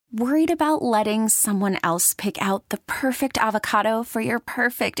Worried about letting someone else pick out the perfect avocado for your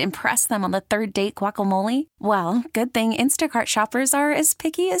perfect impress them on the third date guacamole? Well, good thing Instacart shoppers are as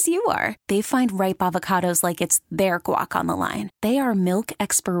picky as you are. They find ripe avocados like it's their guac on the line. They are milk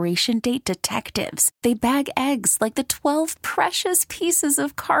expiration date detectives. They bag eggs like the 12 precious pieces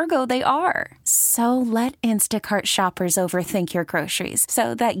of cargo they are. So let Instacart shoppers overthink your groceries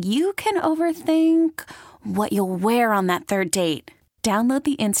so that you can overthink what you'll wear on that third date. Download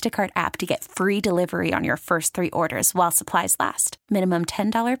the Instacart app to get free delivery on your first 3 orders while supplies last. Minimum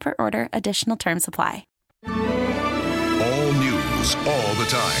 $10 per order. Additional terms apply. All news, all the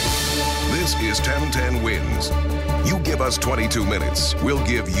time. This is 1010 Wins. You give us 22 minutes, we'll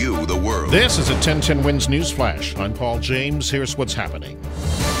give you the world. This is a 1010 Wins News Flash. I'm Paul James. Here's what's happening.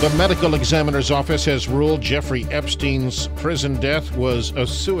 The medical examiner's office has ruled Jeffrey Epstein's prison death was a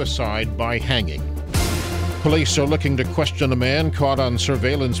suicide by hanging. Police are looking to question a man caught on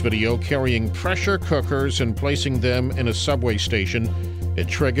surveillance video carrying pressure cookers and placing them in a subway station. It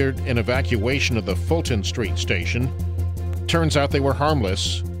triggered an evacuation of the Fulton Street station. Turns out they were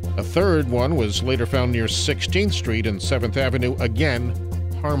harmless. A third one was later found near 16th Street and 7th Avenue, again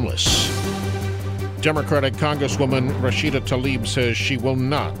harmless. Democratic Congresswoman Rashida Tlaib says she will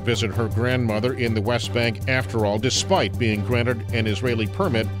not visit her grandmother in the West Bank after all, despite being granted an Israeli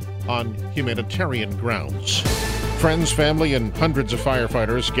permit on humanitarian grounds. Friends, family, and hundreds of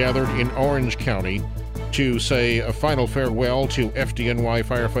firefighters gathered in Orange County to say a final farewell to FDNY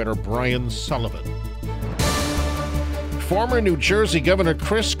firefighter Brian Sullivan. Former New Jersey Governor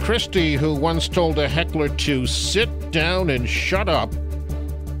Chris Christie, who once told a heckler to sit down and shut up,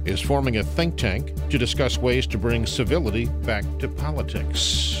 is forming a think tank to discuss ways to bring civility back to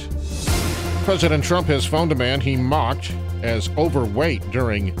politics. President Trump has found a man he mocked as overweight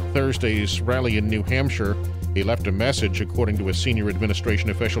during Thursday's rally in New Hampshire. He left a message, according to a senior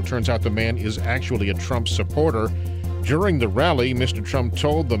administration official. Turns out the man is actually a Trump supporter. During the rally, Mr. Trump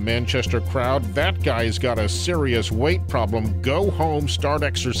told the Manchester crowd, "That guy's got a serious weight problem. Go home, start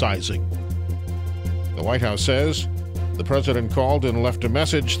exercising." The White House says the president called and left a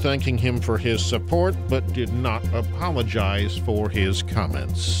message thanking him for his support, but did not apologize for his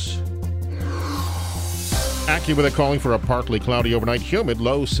comments. AccuWeather calling for a partly cloudy overnight, humid,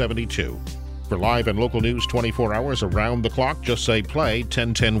 low 72. For live and local news 24 hours around the clock, just say play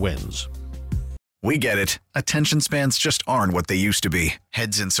 1010 Wins. We get it. Attention spans just aren't what they used to be.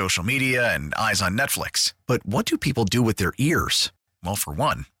 Heads in social media and eyes on Netflix. But what do people do with their ears? Well, for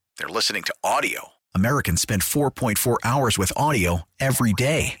one, they're listening to audio. Americans spend 4.4 hours with audio every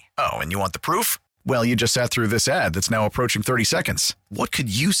day. Oh, and you want the proof? Well, you just sat through this ad that's now approaching 30 seconds. What could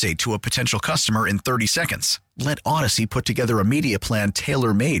you say to a potential customer in 30 seconds? Let Odyssey put together a media plan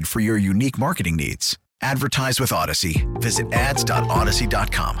tailor-made for your unique marketing needs. Advertise with Odyssey. Visit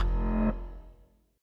ads.odyssey.com.